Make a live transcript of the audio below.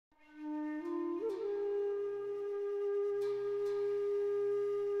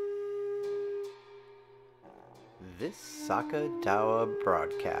This Saka Dawa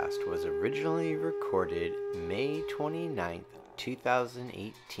broadcast was originally recorded May 29th,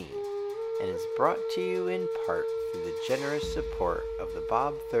 2018, and is brought to you in part through the generous support of the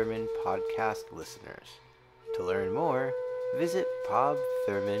Bob Thurman podcast listeners. To learn more, visit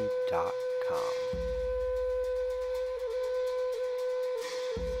bobthurman.com.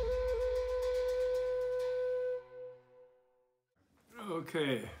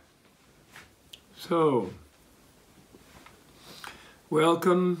 Okay, so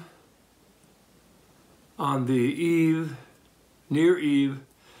welcome on the near eve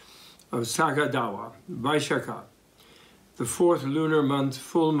of Saka Dawa, Vaishakha, the fourth lunar month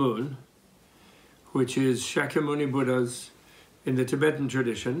full moon, which is Shakyamuni Buddha's, in the Tibetan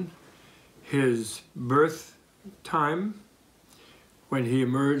tradition, his birth time, when he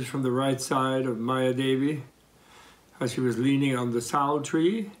emerged from the right side of Maya Devi as he was leaning on the sal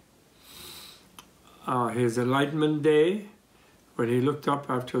tree, his enlightenment day, when he looked up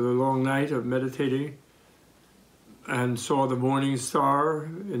after the long night of meditating and saw the morning star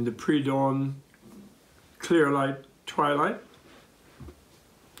in the pre-dawn clear light twilight,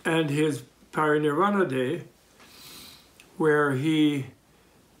 and his Parinirvana day, where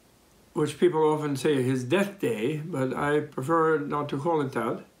which people often say his death day, but I prefer not to call it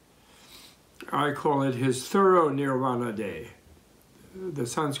that. I call it his thorough nirvana day. The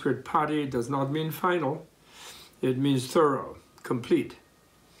Sanskrit pati does not mean final, it means thorough, complete.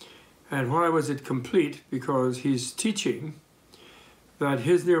 And why was it complete? Because he's teaching that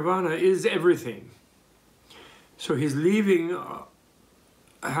his nirvana is everything. So he's leaving,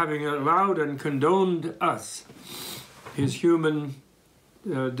 having allowed and condoned us, his human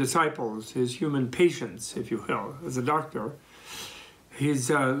disciples, his human patients, if you will, as a doctor. He's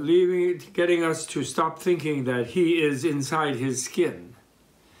getting us to stop thinking that he is inside his skin.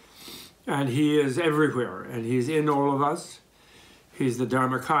 And he is everywhere, and he's in all of us. He's the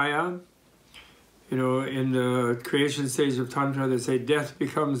Dharmakaya. You know, in the creation stage of Tantra, they say death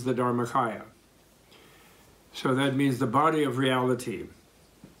becomes the Dharmakaya. So that means the body of reality.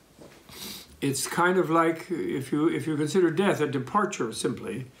 It's kind of like, if you consider death a departure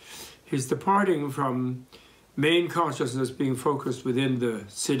simply, he's departing from main consciousness being focused within the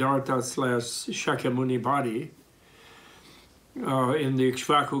Siddhartha/Shakyamuni body, in the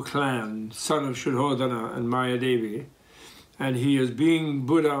Ikshvaku clan, son of Shuddhodana and Maya Devi. And he is being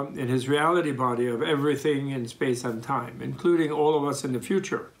Buddha in his reality body of everything in space and time, including all of us in the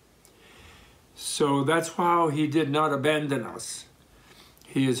future. So that's how he did not abandon us.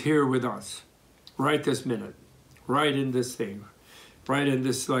 He is here with us, right this minute, right in this thing, right in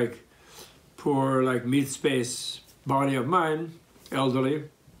this poor meat space body of mine,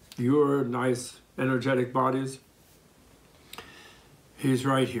 elderly, your nice energetic bodies. He's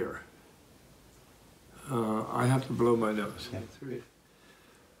right here. I have to blow my nose. That's right.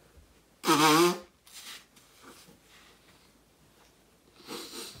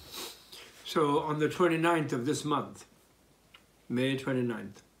 So on the 29th of this month, May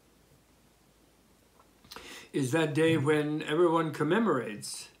 29th, is that day when everyone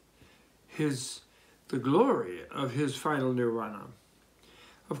commemorates the glory of his final nirvana.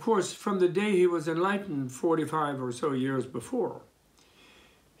 Of course, from the day he was enlightened 45 or so years before,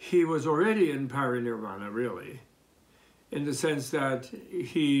 he was already in parinirvana, really, in the sense that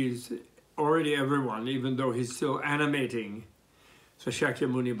he's already everyone, even though he's still animating the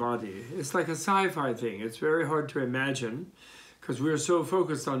Shakyamuni body. It's like a sci-fi thing. It's very hard to imagine because we're so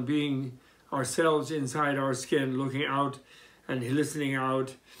focused on being ourselves inside our skin, looking out and listening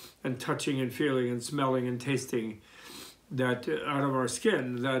out and touching and feeling and smelling and tasting that out of our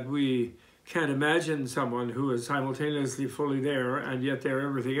skin, that we can't imagine someone who is simultaneously fully there and yet they're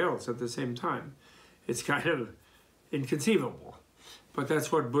everything else at the same time. It's kind of inconceivable, but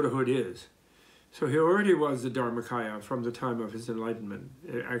that's what Buddhahood is. So he already was the Dharmakaya from the time of his enlightenment,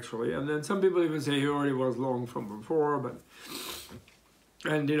 actually. And then some people even say he already was long from before,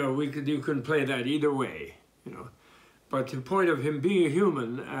 and you can play that either way, But the point of him being a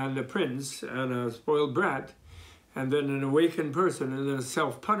human and a prince and a spoiled brat, and then an awakened person and then a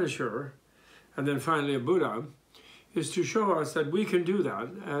self-punisher, and then finally a Buddha, is to show us that we can do that.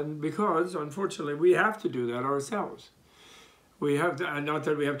 And because, unfortunately, we have to do that ourselves. We have to, and not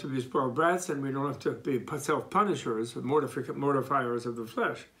that we have to be spoiled brats and we don't have to be self-punishers, mortifiers of the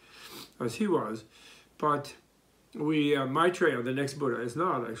flesh, as he was, but Maitreya, the next Buddha, is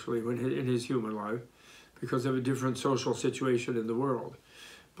not actually in his human life, because of a different social situation in the world.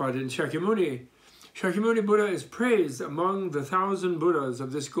 But in Shakyamuni Buddha is praised among the 1,000 Buddhas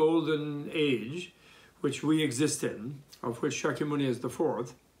of this golden age, which we exist in, of which Shakyamuni is the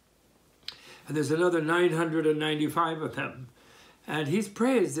fourth. And there's another 995 of them. And he's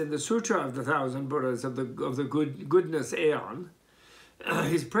praised in the Sutra of the Thousand Buddhas of the goodness Aeon.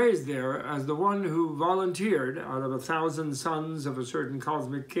 He's praised there as the one who volunteered out of 1,000 sons of a certain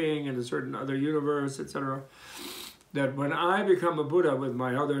cosmic king and a certain other universe, etc., that when I become a Buddha with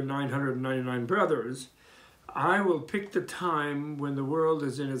my other 999 brothers, I will pick the time when the world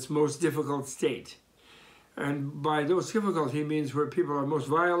is in its most difficult state. And by those difficult, he means where people are most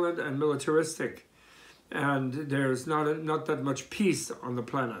violent and militaristic, and there's not that much peace on the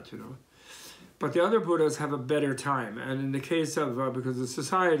planet, you know. But the other Buddhas have a better time, and in the case of, because the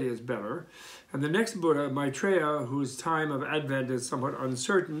society is better, and the next Buddha, Maitreya, whose time of advent is somewhat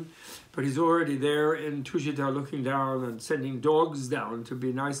uncertain, but he's already there in Tushita looking down and sending dogs down to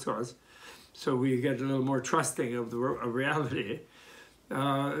be nice to us, so we get a little more trusting of reality.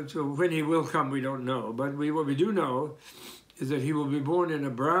 So when he will come, we don't know, but what we do know is that he will be born in a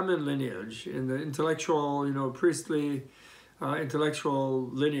Brahmin lineage, in the intellectual, you know, priestly, intellectual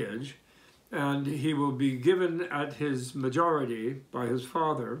lineage, and he will be given at his majority by his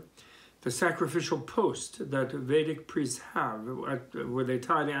father the sacrificial post that Vedic priests have, where they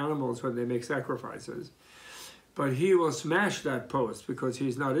tie the animals when they make sacrifices. But he will smash that post because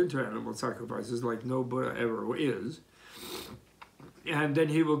he's not into animal sacrifices like no Buddha ever is. And then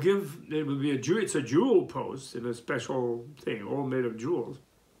he will give, it's a jewel post in a special thing, all made of jewels.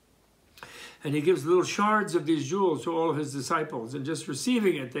 And he gives little shards of these jewels to all of his disciples, and just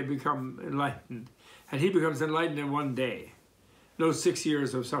receiving it, they become enlightened. And he becomes enlightened in one day. No 6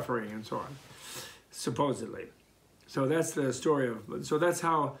 years of suffering and so on, supposedly. So that's the story of, so that's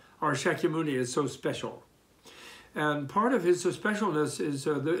how our Shakyamuni is so special. And part of his specialness is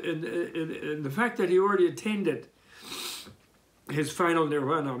in the fact that he already attained it, his final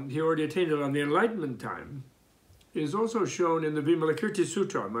nirvana, he already attained it on the Enlightenment time, is also shown in the Vimalakirti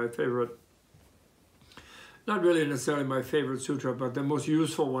Sutra, my favorite. Not really necessarily my favorite sutra, but the most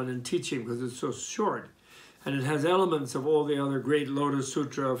useful one in teaching because it's so short. And it has elements of all the other great Lotus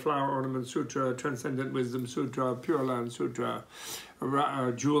Sutra, Flower Ornament Sutra, Transcendent Wisdom Sutra, Pure Land Sutra,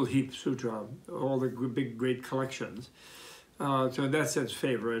 Jewel Heap Sutra, all the big, great collections. So in that sense,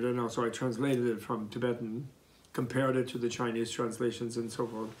 favorite. And also I translated it from Tibetan, compared it to the Chinese translations and so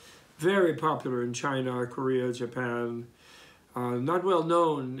forth. Very popular in China, Korea, Japan. Not well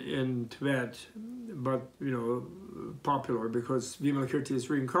known in Tibet, but, you know, popular because Vimalakirti is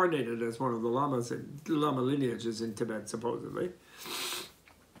reincarnated as one of the lamas, lama lineages in Tibet, supposedly.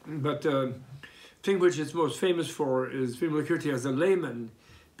 But the thing which it's most famous for is Vimalakirti as a layman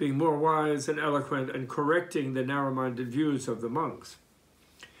being more wise and eloquent and correcting the narrow-minded views of the monks.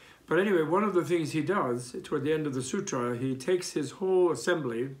 But anyway, one of the things he does, toward the end of the sutra, he takes his whole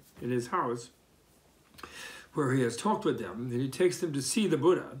assembly in his house, where he has talked with them, and he takes them to see the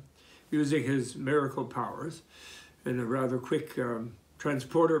Buddha, using his miracle powers in a rather quick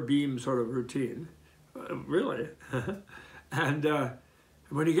transporter beam sort of routine. Really? And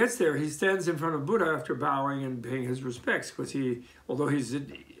when he gets there, he stands in front of Buddha after bowing and paying his respects, because although he's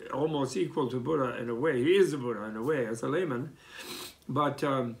almost equal to Buddha in a way, he is a Buddha in a way as a layman, but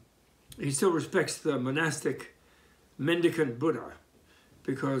he still respects the monastic mendicant Buddha,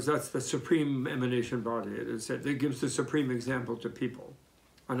 because that's the supreme emanation body. It gives the supreme example to people.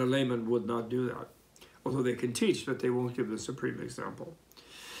 And a layman would not do that. Although they can teach, but they won't give the supreme example.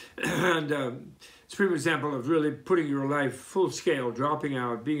 And supreme example of really putting your life full scale, dropping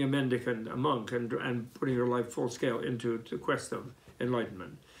out, being a mendicant, a monk, and putting your life full scale into the quest of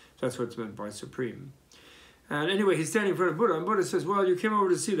enlightenment. That's what's meant by supreme. And anyway, he's standing in front of Buddha, and Buddha says, well, you came over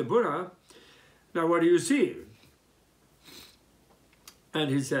to see the Buddha. Now what do you see? And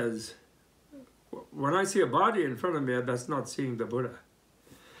he says, when I see a body in front of me, that's not seeing the Buddha.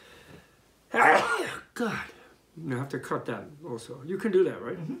 God, you have to cut that also. You can do that,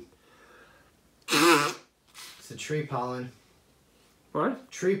 right? Mm-hmm. It's a tree pollen.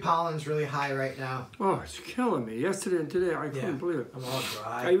 What? Tree pollen's really high right now. Oh, it's killing me. Yesterday and today, I couldn't believe it. I'm all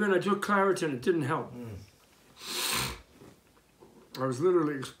dry. I took Claritin, it didn't help. I was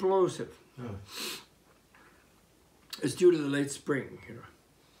literally explosive. Oh. It's due to the late spring, you know.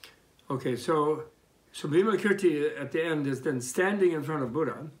 Okay, so Vimalakirti at the end is then standing in front of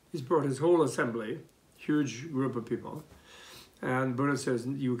Buddha. He's brought his whole assembly, huge group of people. And Buddha says,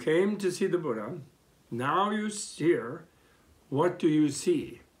 you came to see the Buddha. Now you hear, what do you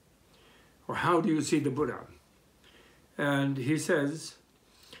see? Or how do you see the Buddha? And he says,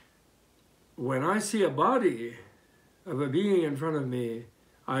 when I see a body of a being in front of me,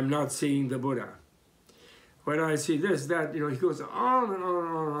 I'm not seeing the Buddha. When I see this, that, you know, he goes on and on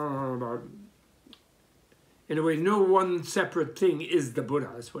and on and on about, in a way, no one separate thing is the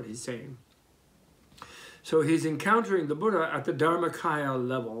Buddha, is what he's saying. So he's encountering the Buddha at the Dharmakaya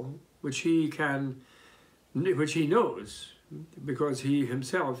level, which he knows, because he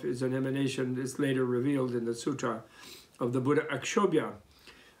himself is an emanation, is later revealed in the Sutra, of the Buddha Akshobhya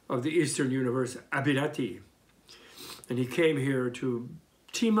of the Eastern universe, Abhirati. And he came here to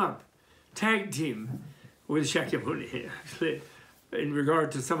team up, tag team with Shakyamuni, actually, in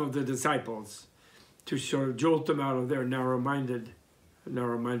regard to some of the disciples, to sort of jolt them out of their narrow-minded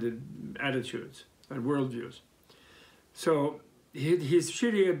attitudes and worldviews. So he's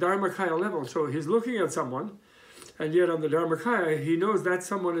shooting at Dharmakaya level, so he's looking at someone, and yet on the Dharmakaya, he knows that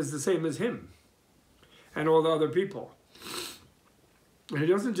someone is the same as him and all the other people. And he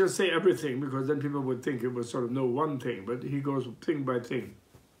doesn't just say everything, because then people would think it was sort of no one thing, but he goes thing by thing.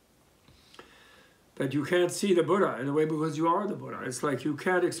 That you can't see the Buddha in a way because you are the Buddha. It's like you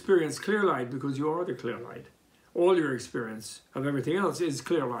can't experience clear light because you are the clear light. All your experience of everything else is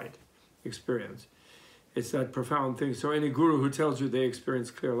clear light experience. It's that profound thing. So any guru who tells you they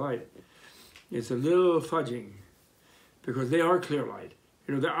experience clear light, it's a little fudging, because they are clear light.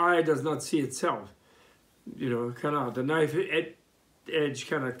 You know, the eye does not see itself. You know, cannot. The knife edge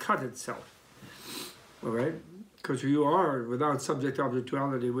cannot cut itself. All right? Because you are, without subject-object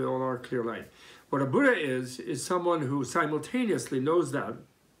duality, we all are clear light. What a Buddha is someone who simultaneously knows that.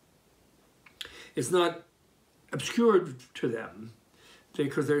 It's not obscured to them,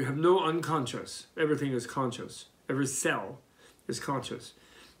 because they have no unconscious. Everything is conscious. Every cell is conscious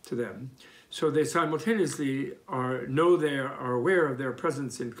to them. So they simultaneously are aware of their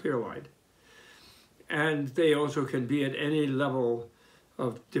presence in clear light. And they also can be at any level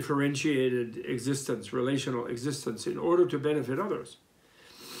of differentiated existence, relational existence, in order to benefit others.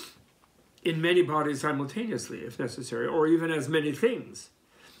 In many bodies simultaneously, if necessary, or even as many things.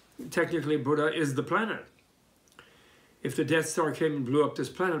 Technically, Buddha is the planet. If the Death Star came and blew up this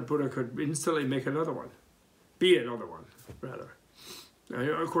planet, Buddha could instantly make another one. Be another one, rather. Now,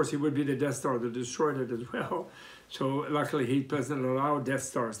 of course, he would be the Death Star that destroyed it as well. So luckily, he doesn't allow Death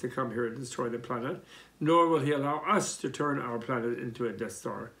Stars to come here and destroy the planet, nor will he allow us to turn our planet into a Death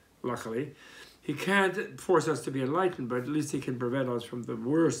Star, luckily. He can't force us to be enlightened, but at least he can prevent us from the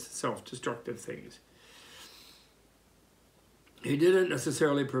worst self-destructive things. He didn't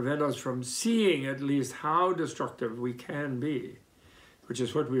necessarily prevent us from seeing at least how destructive we can be, which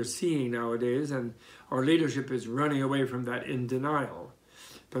is what we're seeing nowadays, and our leadership is running away from that in denial.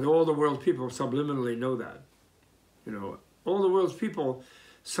 But all the world's people subliminally know that. You know, all the world's people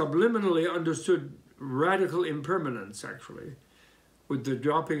subliminally understood radical impermanence, actually, with the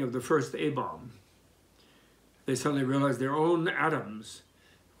dropping of the first A-bomb. They suddenly realized their own atoms,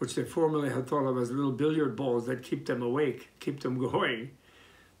 which they formerly had thought of as little billiard balls that keep them awake, keep them going,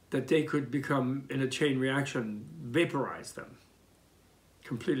 that they could become, in a chain reaction, vaporize them,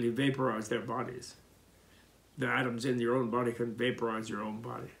 completely vaporize their bodies. The atoms in your own body can vaporize your own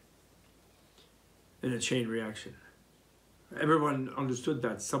body in a chain reaction. Everyone understood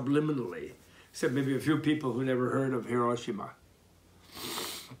that subliminally, except maybe a few people who never heard of Hiroshima.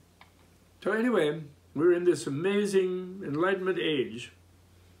 So anyway, we're in this amazing Enlightenment age.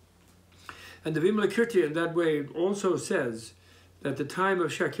 And the Vimalakirti in that way also says that the time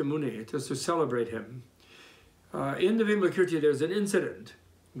of Shakyamuni, just to celebrate him, in the Vimalakirti there's an incident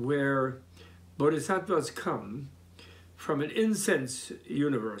where bodhisattvas come from an incense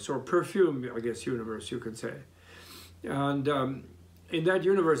universe, or perfume, I guess, universe, you could say. And in that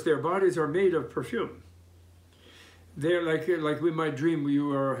universe, their bodies are made of perfume. They're like we might dream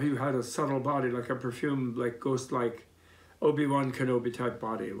you had a subtle body, like a perfume, like ghost-like Obi-Wan Kenobi type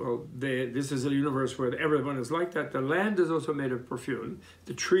body. Well, this is a universe where everyone is like that. The land is also made of perfume.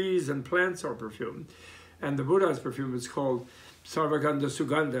 The trees and plants are perfume. And the Buddha's perfume is called Sarvagandha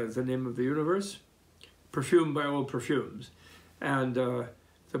Sugandha, is the name of the universe. Perfumed by all perfumes. And the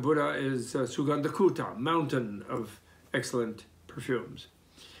Buddha is Sugandhakuta, mountain of excellent perfumes.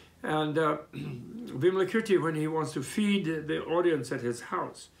 And Vimalakirti, when he wants to feed the audience at his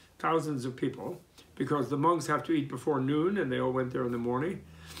house, thousands of people, because the monks have to eat before noon, and they all went there in the morning.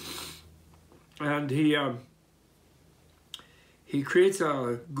 And he creates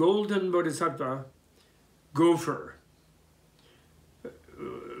a golden bodhisattva gopher.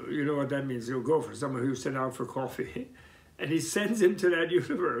 You know what that means, a gopher, someone who's sent out for coffee. And he sends him to that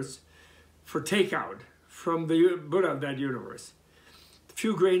universe for takeout from the Buddha of that universe. A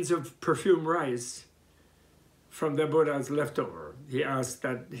few grains of perfume rice from the Buddha's leftover. He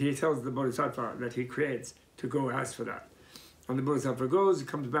tells the bodhisattva that he creates to go ask for that. And the bodhisattva goes,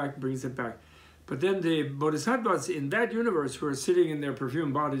 comes back, brings it back. But then the bodhisattvas in that universe who are sitting in their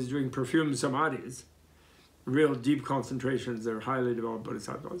perfume bodies doing perfume samadhis, real deep concentrations, they're highly developed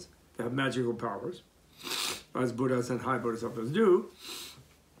bodhisattvas, they have magical powers. as Buddhas and high Bodhisattvas do,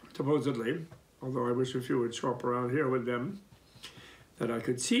 supposedly, although I wish a few would show up around here with them that I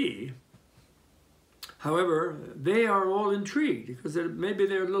could see. However, they are all intrigued because maybe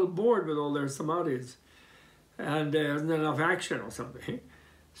they're a little bored with all their samadhis and there isn't enough action or something.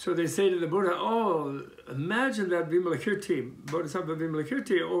 So they say to the Buddha, oh, imagine that Vimalakirti, Bodhisattva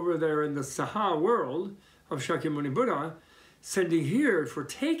Vimalakirti over there in the Saha world of Shakyamuni Buddha, sending here for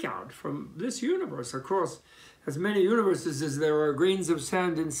takeout from this universe across as many universes as there are grains of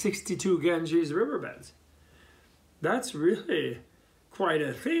sand in 62 Ganges riverbeds. That's really quite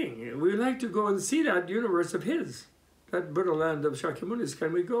a thing. We'd like to go and see that universe of his, that Buddha land of Shakyamunis.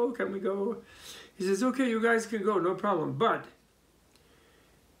 Can we go? Can we go? He says, okay, you guys can go, no problem. But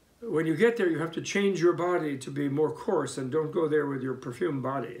when you get there, you have to change your body to be more coarse and don't go there with your perfumed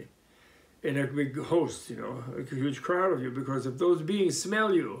body in a big host, you know, a huge crowd of you, because if those beings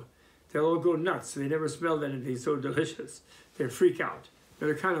smell you, they'll all go nuts. They never smelled anything so delicious. They freak out.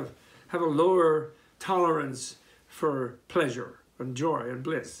 They kind of have a lower tolerance for pleasure and joy and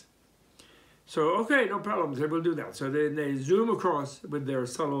bliss. So, okay, no problems, they will do that. So they zoom across with their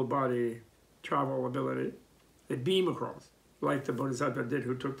subtle body travel ability. They beam across, like the Bodhisattva did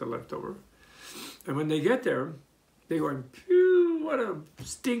who took the leftover. And when they get there, they go, phew, what a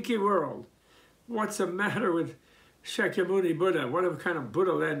stinky world. What's the matter with Shakyamuni Buddha? What kind of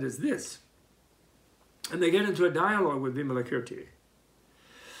Buddha land is this? And they get into a dialogue with Vimalakirti.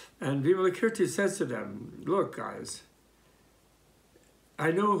 And Vimalakirti says to them, look, guys,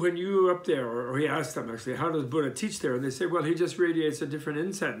 I know when you were up there, or he asked them actually, how does Buddha teach there? And they say, well, he just radiates a different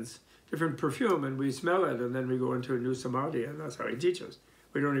incense, different perfume, and we smell it, and then we go into a new samadhi, and that's how he teaches.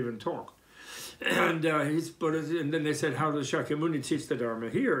 We don't even talk. And and then they said, how does Shakyamuni teach the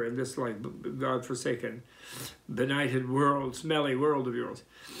Dharma here in this like God-forsaken, benighted world, smelly world of yours?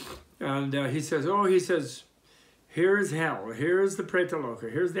 And he says, here's hell, here's the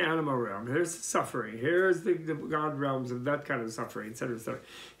Pretaloka, here's the animal realm, here's the suffering, here's the God realms of that kind of suffering, etc., etc.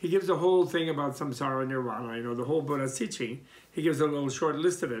 He gives a whole thing about samsara, nirvana, you know, the whole Buddha's teaching. He gives a little short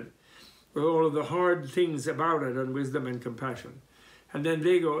list of it, with all of the hard things about it, and wisdom and compassion. And then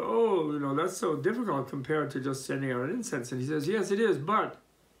they go, oh, you know, that's so difficult compared to just sending out an incense. And he says, yes, it is, but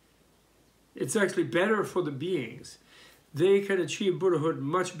it's actually better for the beings. They can achieve Buddhahood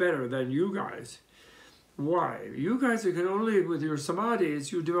much better than you guys. Why? You guys can only, with your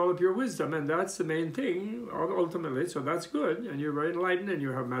samadhis, you develop your wisdom, and that's the main thing, ultimately, so that's good, and you're very enlightened, and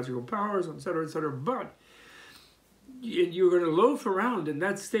you have magical powers, etc., etc., but you're going to loaf around in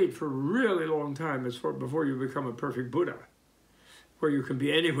that state for a really long time before you become a perfect Buddha, where you can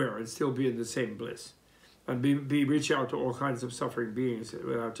be anywhere and still be in the same bliss, and reach out to all kinds of suffering beings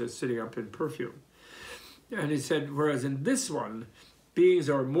without just sitting up in perfume. And he said, whereas in this one, beings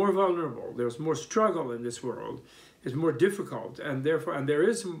are more vulnerable, there's more struggle in this world, it's more difficult, and there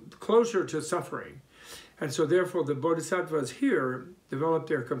is closer to suffering. And so therefore the Bodhisattvas here develop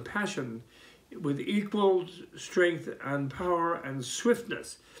their compassion with equal strength and power and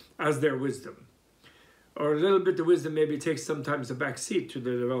swiftness as their wisdom. Or a little bit of wisdom maybe takes sometimes a back seat to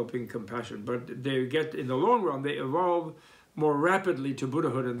the developing compassion, but they get, in the long run, they evolve more rapidly to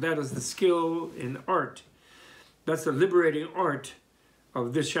Buddhahood, and that is the skill in art. That's the liberating art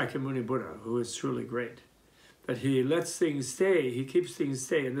of this Shakyamuni Buddha, who is truly great. That he lets things stay, he keeps things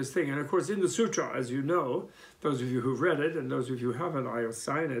stay in this thing. And of course in the sutra, as you know, those of you who've read it, and those of you who haven't, I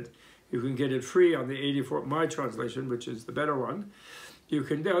assign it. You can get it free on the 84, my translation, which is the better one. You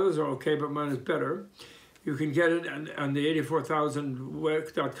can, the others are okay, but mine is better. You can get it on the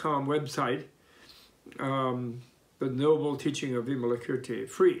 84000.com website, the Noble Teaching of Vimalakirti,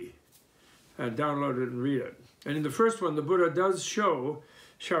 free, and download it and read it. And in the first one, the Buddha does show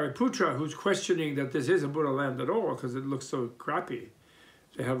Shariputra, who's questioning that this is a Buddha land at all, because it looks so crappy.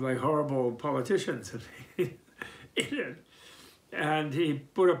 They have like horrible politicians in it. And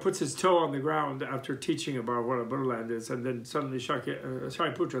Buddha puts his toe on the ground after teaching about what a Buddha land is, and then suddenly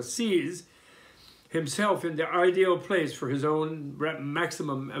Shariputra sees himself in the ideal place for his own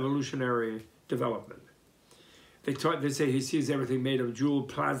maximum evolutionary development. They say he sees everything made of jeweled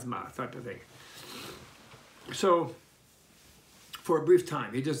plasma type of thing. So, for a brief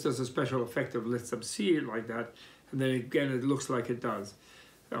time, he just does a special effect of lets them see it like that, and then again it looks like it does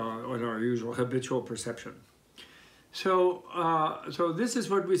on our usual habitual perception. So, so this is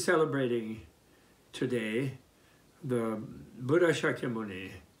what we're celebrating today, the Buddha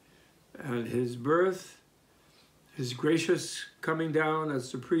Shakyamuni, and his birth, his gracious coming down as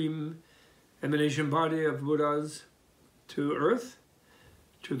supreme emanation body of Buddhas to earth,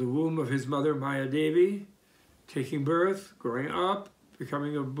 to the womb of his mother Maya Devi, taking birth, growing up,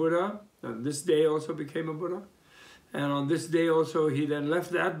 becoming a Buddha, And this day also became a Buddha. And on this day also, he then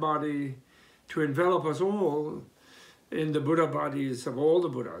left that body to envelop us all in the Buddha bodies of all the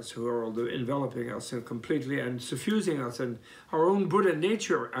Buddhas who are all enveloping us and completely and suffusing us. And our own Buddha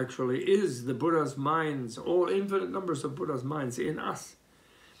nature actually is the Buddha's minds, all infinite numbers of Buddha's minds in us,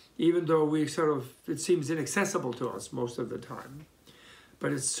 even though we it seems inaccessible to us most of the time.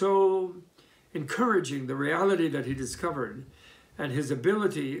 But it's so encouraging, the reality that he discovered and his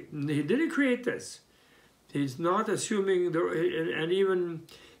ability. He didn't create this. He's not assuming, and even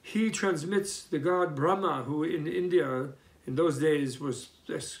he transmits the god Brahma, who in India in those days was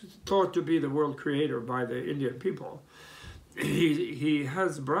thought to be the world creator by the Indian people. He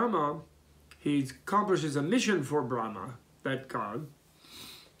has Brahma, he accomplishes a mission for Brahma, that god,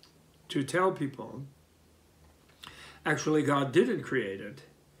 to tell people, actually God didn't create it.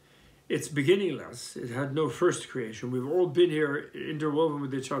 It's beginningless. It had no first creation. We've all been here interwoven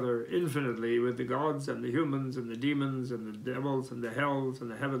with each other infinitely, with the gods and the humans and the demons and the devils and the hells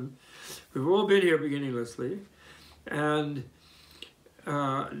and the heaven. We've all been here beginninglessly. And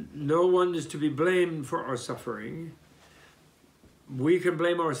no one is to be blamed for our suffering. We can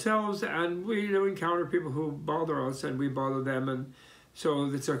blame ourselves, and we encounter people who bother us and we bother them. And so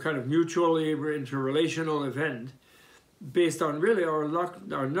it's a kind of mutually interrelational event, based on really our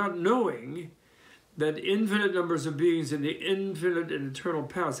not knowing that infinite numbers of beings in the infinite and eternal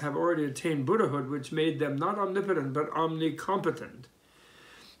past have already attained Buddhahood, which made them not omnipotent but omnicompetent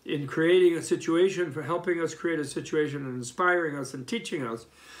in creating a situation, for helping us create a situation and inspiring us and teaching us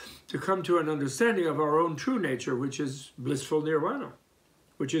to come to an understanding of our own true nature, which is blissful nirvana,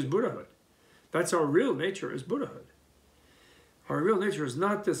 which is Buddhahood. That's our real nature, is Buddhahood. Our real nature is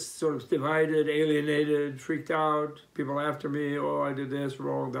not this sort of divided, alienated, freaked out, people after me, oh, I did this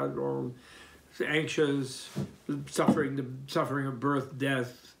wrong, that wrong, anxious, suffering of birth,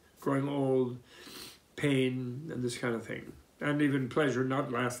 death, growing old, pain, and this kind of thing. And even pleasure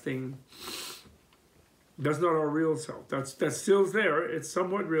not lasting. That's not our real self. That's still there. It's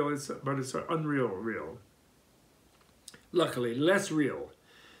somewhat real, but it's an unreal real. Luckily, less real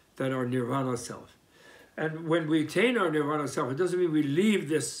than our nirvana self. And when we attain our nirvana self, it doesn't mean we leave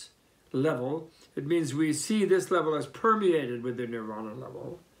this level. It means we see this level as permeated with the nirvana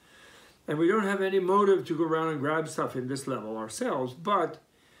level. And we don't have any motive to go around and grab stuff in this level ourselves, but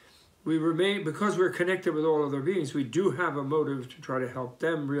we remain, because we're connected with all other beings, we do have a motive to try to help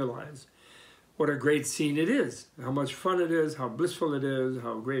them realize what a great scene it is, how much fun it is, how blissful it is,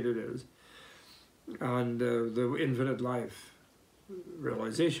 how great it is, and the infinite life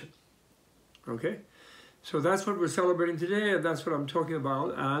realization. Okay? So that's what we're celebrating today, and that's what I'm talking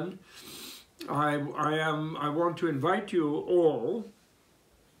about. And I want to invite you all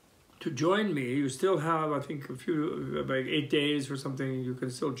to join me. You still have, I think, about 8 days or something. You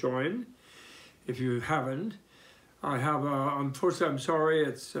can still join if you haven't. I have, unfortunately, I'm sorry,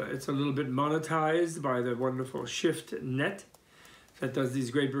 it's a little bit monetized by the wonderful Shift Net that does these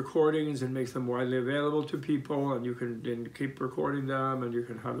great recordings and makes them widely available to people, and you can then keep recording them, and you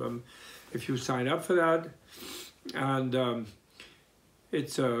can have them if you sign up for that. And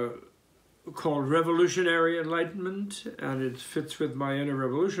it's called Revolutionary Enlightenment, and it fits with my Inner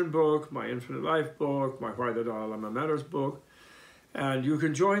Revolution book, my Infinite Life book, my Why the Dalai Lama Matters book. And you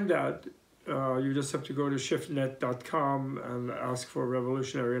can join that. You just have to go to shiftnet.com and ask for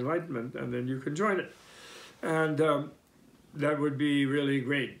Revolutionary Enlightenment, and then you can join it. And that would be really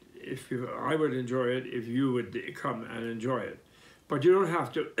great. I would enjoy it if you would come and enjoy it. But you don't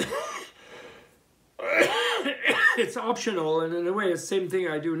have to. It's optional, and in a way it's the same thing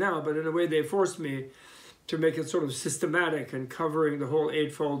I do now, but in a way they forced me to make it sort of systematic and covering the whole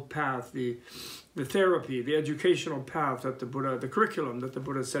Eightfold Path, the therapy, the educational path that the Buddha, the curriculum that the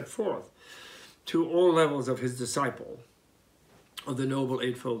Buddha set forth to all levels of his disciple of the Noble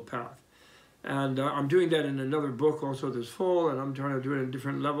Eightfold Path. And I'm doing that in another book also this fall, and I'm trying to do it in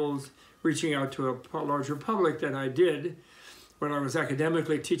different levels, reaching out to a larger public than I did when I was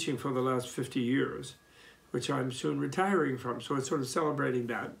academically teaching for the last 50 years, which I'm soon retiring from. So it's sort of celebrating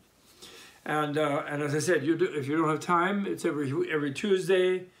that. And as I said, if you don't have time, it's every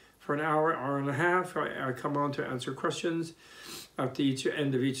Tuesday for an hour, hour and a half. I come on to answer questions at the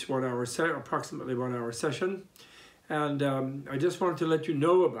end of each 1 hour approximately 1 hour session. And I just wanted to let you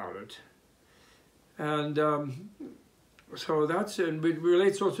know about it. And so that's, and it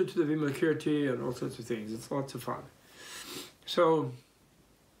relates also to the Vimalkirti and all sorts of things. It's lots of fun. So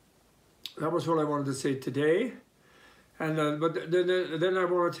that was what I wanted to say today. And but then I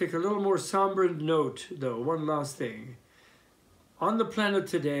want to take a little more somber note, though. One last thing. On the planet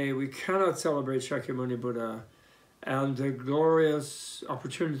today, we cannot celebrate Shakyamuni Buddha and the glorious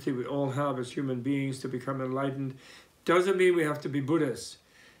opportunity we all have as human beings to become enlightened. Doesn't mean we have to be Buddhists.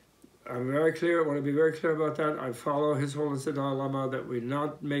 I'm very clear, I want to be very clear about that. I follow His Holiness the Dalai Lama, that we're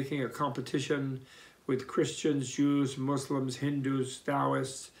not making a competition with Christians, Jews, Muslims, Hindus,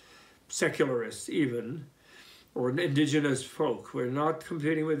 Taoists, secularists even, or indigenous folk. We're not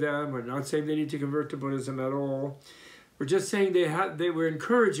competing with them. We're not saying they need to convert to Buddhism at all. We're just saying they were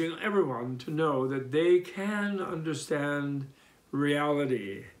encouraging everyone to know that they can understand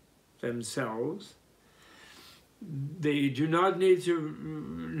reality themselves. They do not need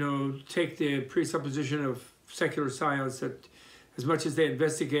to, take the presupposition of secular science that as much as they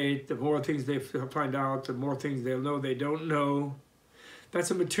investigate, the more things they find out, the more things they'll know they don't know. That's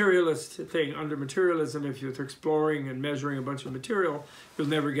a materialist thing. Under materialism, if you're exploring and measuring a bunch of material, you'll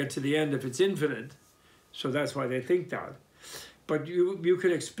never get to the end if it's infinite. So that's why they think that. But you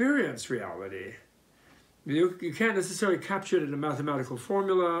can experience reality. You can't necessarily capture it in a mathematical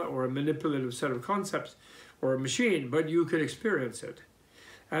formula or a manipulative set of concepts or a machine, but you can experience it.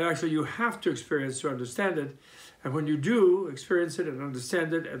 And actually you have to experience to understand it. And when you do experience it and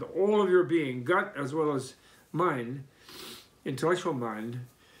understand it, and all of your being, gut as well as mind, intellectual mind,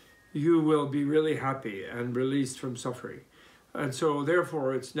 you will be really happy and released from suffering. And so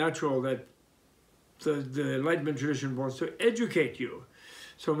therefore it's natural that the Enlightenment tradition wants to educate you.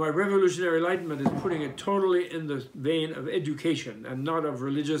 So my revolutionary Enlightenment is putting it totally in the vein of education and not of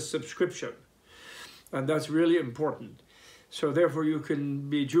religious subscription. And that's really important. So therefore you can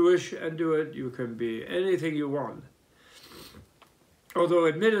be Jewish and do it, you can be anything you want. Although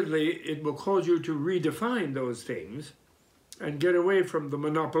admittedly, it will cause you to redefine those things and get away from the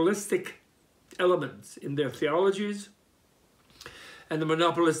monopolistic elements in their theologies and the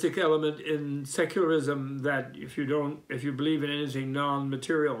monopolistic element in secularism that if you believe in anything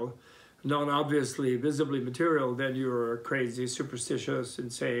non-material, non-obviously, visibly material, then you're crazy, superstitious,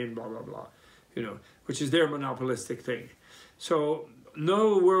 insane, blah, blah, blah, which is their monopolistic thing. So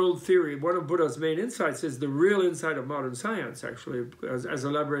no world theory, one of Buddha's main insights is the real insight of modern science, actually, as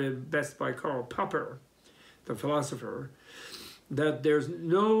elaborated best by Karl Popper, the philosopher, that there's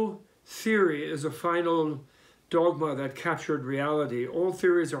no theory is a final dogma that captured reality. All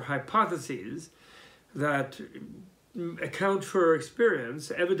theories are hypotheses that account for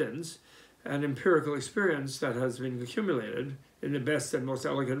experience, evidence, and empirical experience that has been accumulated in the best and most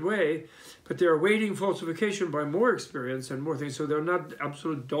elegant way, but they're awaiting falsification by more experience and more things, so they're not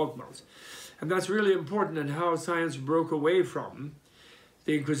absolute dogmas. And that's really important in how science broke away from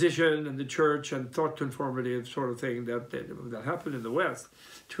the Inquisition and the Church and thought conformity sort of thing that happened in the West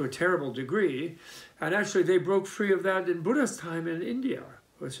to a terrible degree. And actually they broke free of that in Buddha's time in India,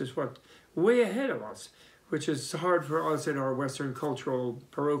 which is way ahead of us, which is hard for us in our Western cultural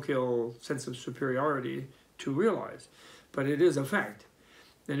parochial sense of superiority to realize. But it is a fact.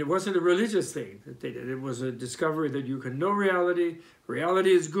 And it wasn't a religious thing that they did. It was a discovery that you can know reality.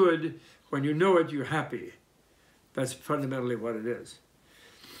 Reality is good. When you know it, you're happy. That's fundamentally what it is.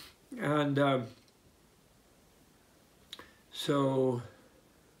 And so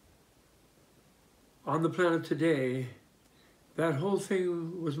on the planet today, that whole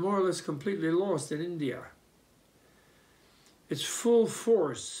thing was more or less completely lost in India. Its full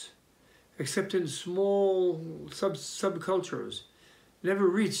force, except in small subcultures, never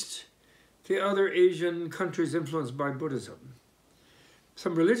reached the other Asian countries influenced by Buddhism.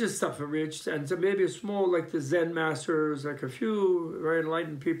 Some religious stuff it reached, and so maybe a small, like the Zen masters, like a few very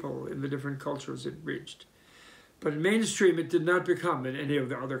enlightened people in the different cultures it reached. But mainstream it did not become in any of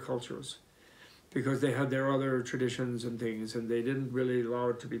the other cultures, because they had their other traditions and things, and they didn't really allow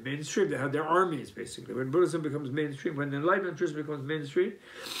it to be mainstream. They had their armies, basically. When Buddhism becomes mainstream, when the Enlightenment tradition becomes mainstream,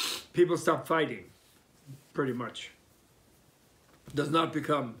 people stop fighting, pretty much. It does not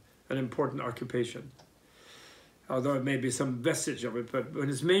become an important occupation, although it may be some vestige of it. But when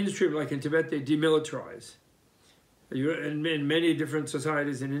it's mainstream, like in Tibet, they demilitarize. In many different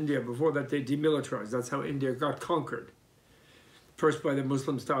societies in India, before that, they demilitarized. That's how India got conquered. First by the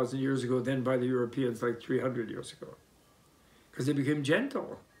Muslims 1,000 years ago, then by the Europeans like 300 years ago. Because they became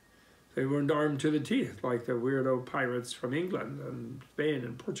gentle. They weren't armed to the teeth like the weirdo pirates from England and Spain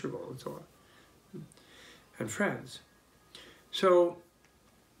and Portugal and so on. And France. So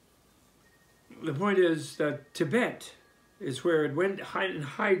the point is that Tibet is where it went in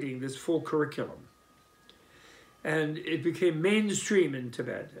hiding, this full curriculum. And it became mainstream in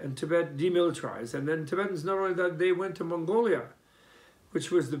Tibet, and Tibet demilitarized. And then Tibetans, not only that, they went to Mongolia,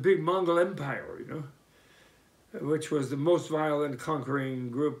 which was the big Mongol Empire, which was the most violent conquering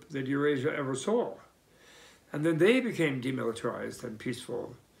group that Eurasia ever saw. And then they became demilitarized and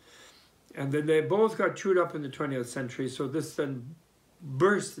peaceful. And then they both got chewed up in the 20th century, so this then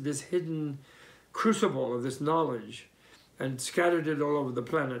burst this hidden crucible of this knowledge and scattered it all over the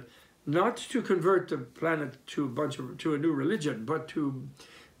planet, not to convert the planet to a new religion, but to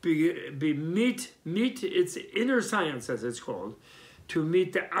meet its inner science, as it's called, to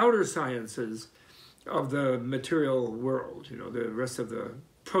meet the outer sciences of the material world, you know, the rest of the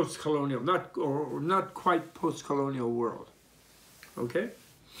post-colonial, not quite post-colonial world. Okay?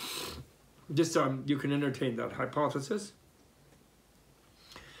 Just you can entertain that hypothesis.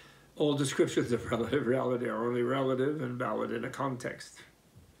 All descriptions of relative reality are only relative and valid in a context.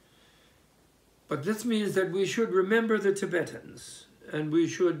 But this means that we should remember the Tibetans, and we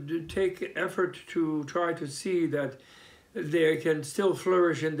should take effort to try to see that they can still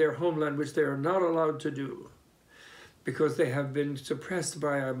flourish in their homeland, which they are not allowed to do, because they have been suppressed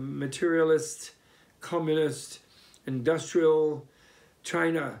by a materialist, communist, industrial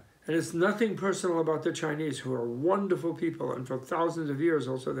China. And it's nothing personal about the Chinese, who are wonderful people, and for thousands of years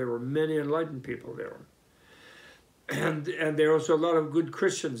also there were many enlightened people there. And there are also a lot of good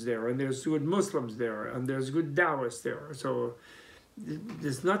Christians there, and there's good Muslims there, and there's good Taoists there. So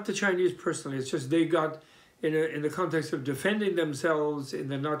it's not the Chinese personally, it's just they got, in the context of defending themselves in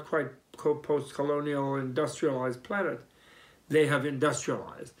the not quite post-colonial industrialized planet, they have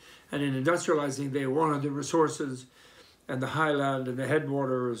industrialized. And in industrializing, they wanted the resources and the highland and the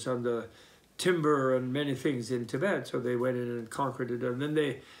headwaters and the timber and many things in Tibet, so they went in and conquered it. And then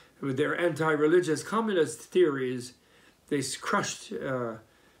they, with their anti-religious communist theories, they crushed the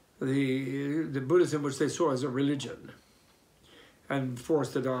Buddhism, which they saw as a religion, and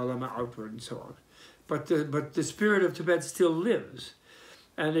forced the Dalai Lama outward and so on. But the spirit of Tibet still lives,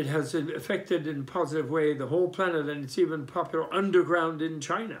 and it has affected in a positive way the whole planet, and it's even popular underground in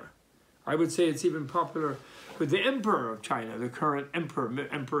China. I would say it's even popular with the emperor of China, the current emperor,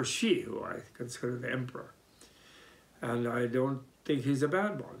 Emperor Xi, who I consider the emperor. And I don't think he's a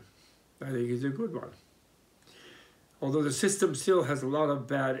bad one. I think he's a good one. Although the system still has a lot of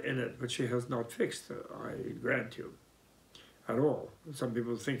bad in it, which he has not fixed, I grant you, at all. Some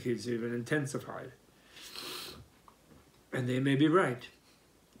people think he's even intensified. And they may be right,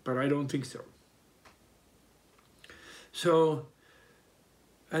 but I don't think so. So,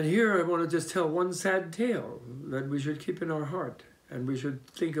 and here I want to just tell one sad tale that we should keep in our heart, and we should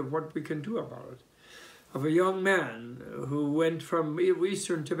think of what we can do about it. Of a young man who went from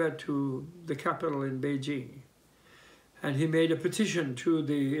eastern Tibet to the capital in Beijing, and he made a petition to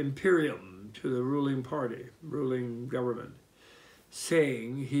the imperium, to the ruling party, ruling government,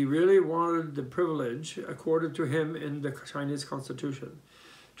 saying he really wanted the privilege accorded to him in the Chinese constitution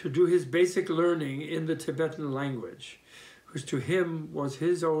to do his basic learning in the Tibetan language, which to him was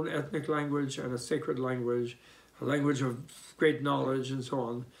his own ethnic language and a sacred language, a language of great knowledge and so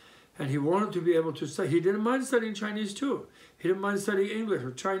on. And he wanted to be able to study. He didn't mind studying Chinese too. He didn't mind studying English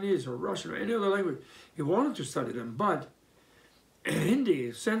or Chinese or Russian or any other language. He wanted to study them, but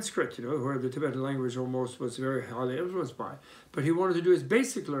Hindi, Sanskrit, you know, where the Tibetan language almost was very highly influenced by. But he wanted to do his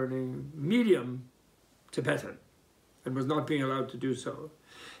basic learning, medium Tibetan, and was not being allowed to do so.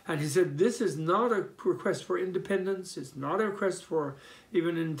 And he said, this is not a request for independence. It's not a request for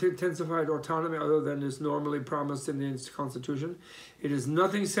even intensified autonomy other than is normally promised in the Constitution. It is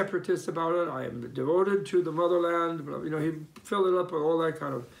nothing separatist about it. I am devoted to the motherland. You know, he filled it up with all that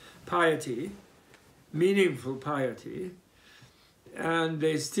kind of piety, meaningful piety. And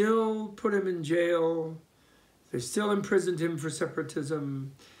they still put him in jail. They still imprisoned him for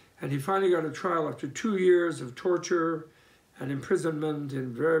separatism. And he finally got a trial after 2 years of torture and imprisonment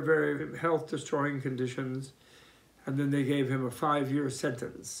in very, very health-destroying conditions. And then they gave him a 5-year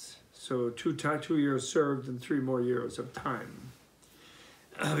sentence. So two years served and 3 more years of time,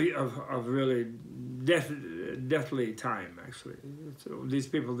 of really deathly time, actually. So these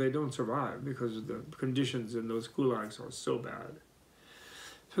people, they don't survive because the conditions in those gulags are so bad.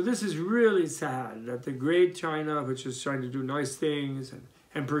 So this is really sad that the great China, which is trying to do nice things, and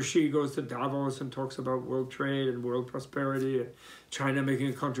Emperor Xi goes to Davos and talks about world trade and world prosperity, and China making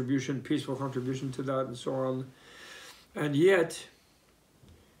a contribution, peaceful contribution to that, and so on. And yet,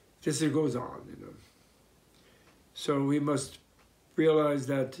 this goes on, you know. So we must realize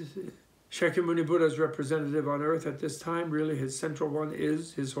that Shakyamuni Buddha's representative on earth at this time, really his central one,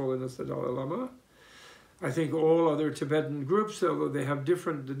 is His Holiness the Dalai Lama. I think all other Tibetan groups, although they have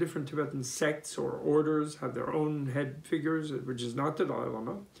the different Tibetan sects or orders, have their own head figures, which is not the Dalai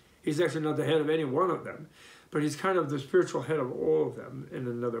Lama. He's actually not the head of any one of them, but he's kind of the spiritual head of all of them in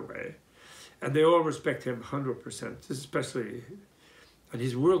another way. And they all respect him 100%, especially, and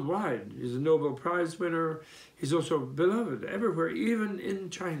he's worldwide. He's a Nobel Prize winner. He's also beloved everywhere, even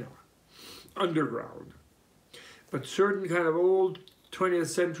in China. underground. But certain kind of old 20th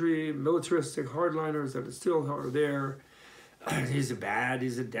century militaristic hardliners that still are there, he's bad,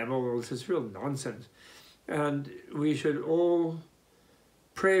 he's a devil, it's just real nonsense. And we should all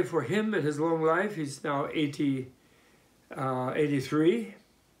pray for him and his long life. He's now 83,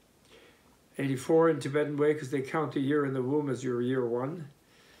 84 in Tibetan way, because they count a year in the womb as your year one.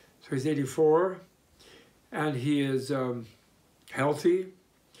 So he's 84, and he is healthy,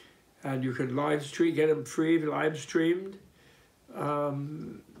 and you can live stream, get him free, live streamed.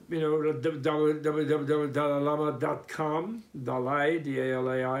 You know, www.dalailama.com, Dalai,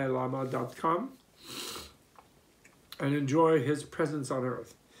 D-A-L-A-I, Lama.com, and enjoy his presence on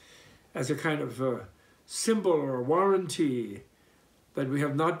earth as a kind of symbol or a warranty that we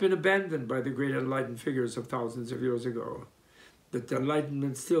have not been abandoned by the great enlightened figures of thousands of years ago. That the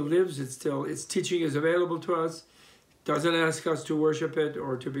enlightenment still lives, its teaching is available to us. It doesn't ask us to worship it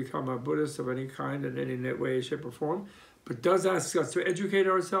or to become a Buddhist of any kind in any way, shape, or form, but does ask us to educate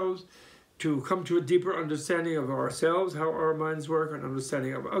ourselves, to come to a deeper understanding of ourselves, how our minds work, an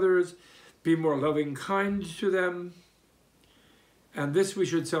understanding of others, be more loving, kind to them. And this we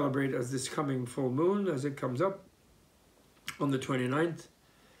should celebrate as this coming full moon, as it comes up on the 29th.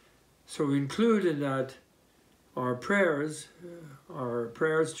 So we include in that our prayers to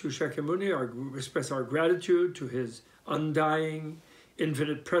Shakyamuni, express our gratitude to his undying,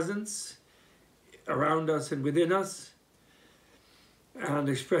 infinite presence around us and within us, and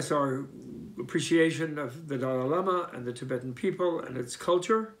express our appreciation of the Dalai Lama and the Tibetan people and its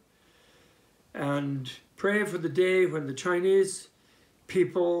culture, and pray for the day when the Chinese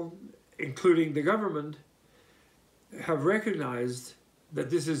people, including the government, have recognized that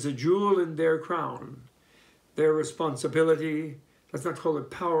this is a jewel in their crown, their responsibility. Let's not call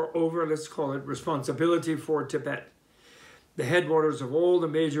it power over, let's call it responsibility for Tibet, the headwaters of all the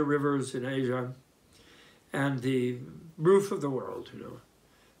major rivers in Asia, and the roof of the world, you know.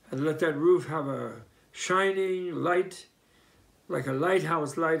 And let that roof have a shining light, like a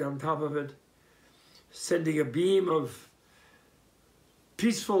lighthouse light on top of it, sending a beam of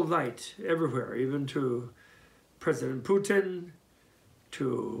peaceful light everywhere, even to President Putin,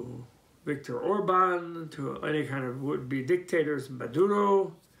 to Viktor Orban, to any kind of would-be dictators,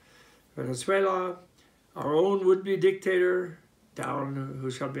 Maduro, Venezuela, our own would-be dictator, down,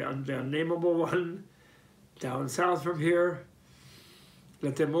 who shall be the unnameable one, down south from here.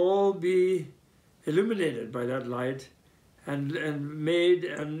 Let them all be illuminated by that light and made,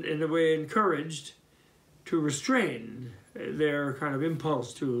 and in a way encouraged, to restrain their kind of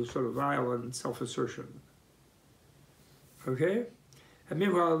impulse to sort of violent self-assertion. Okay? And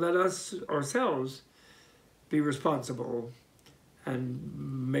meanwhile, let us ourselves be responsible and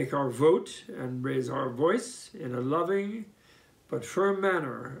make our vote and raise our voice in a loving but firm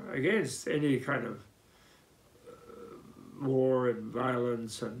manner against any kind of war and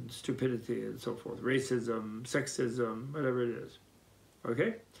violence and stupidity and so forth, racism, sexism, whatever it is.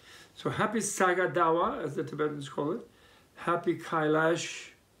 Okay? So happy Saka Dawa, as the Tibetans call it. Happy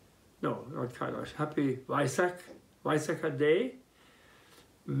Kailash, no, not Kailash, happy Vaisakha Day.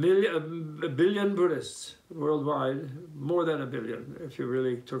 A billion Buddhists worldwide, more than a billion if you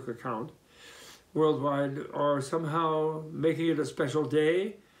really took account, worldwide are somehow making it a special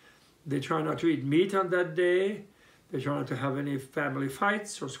day. They try not to eat meat on that day. They try not to have any family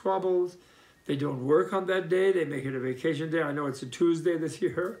fights or squabbles. They don't work on that day. They make it a vacation day. I know it's a Tuesday this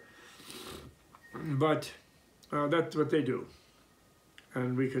year, but that's what they do.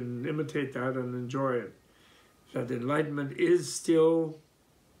 And we can imitate that and enjoy it. That enlightenment is still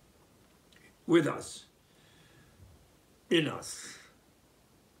with us, in us,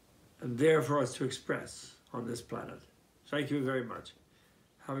 and there for us to express on this planet. Thank you very much.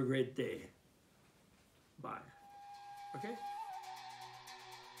 Have a great day. Bye. Okay?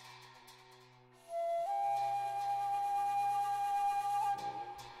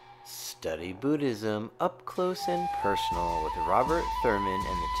 Study Buddhism up close and personal with Robert Thurman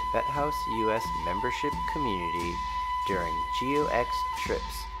and the Tibet House U.S. membership community during GeoX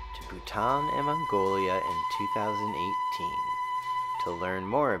trips to Bhutan and Mongolia in 2018. To learn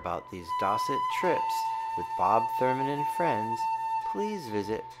more about these Dorset trips with Bob Thurman and friends, please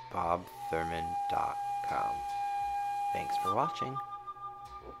visit bobthurman.com. Thanks for watching.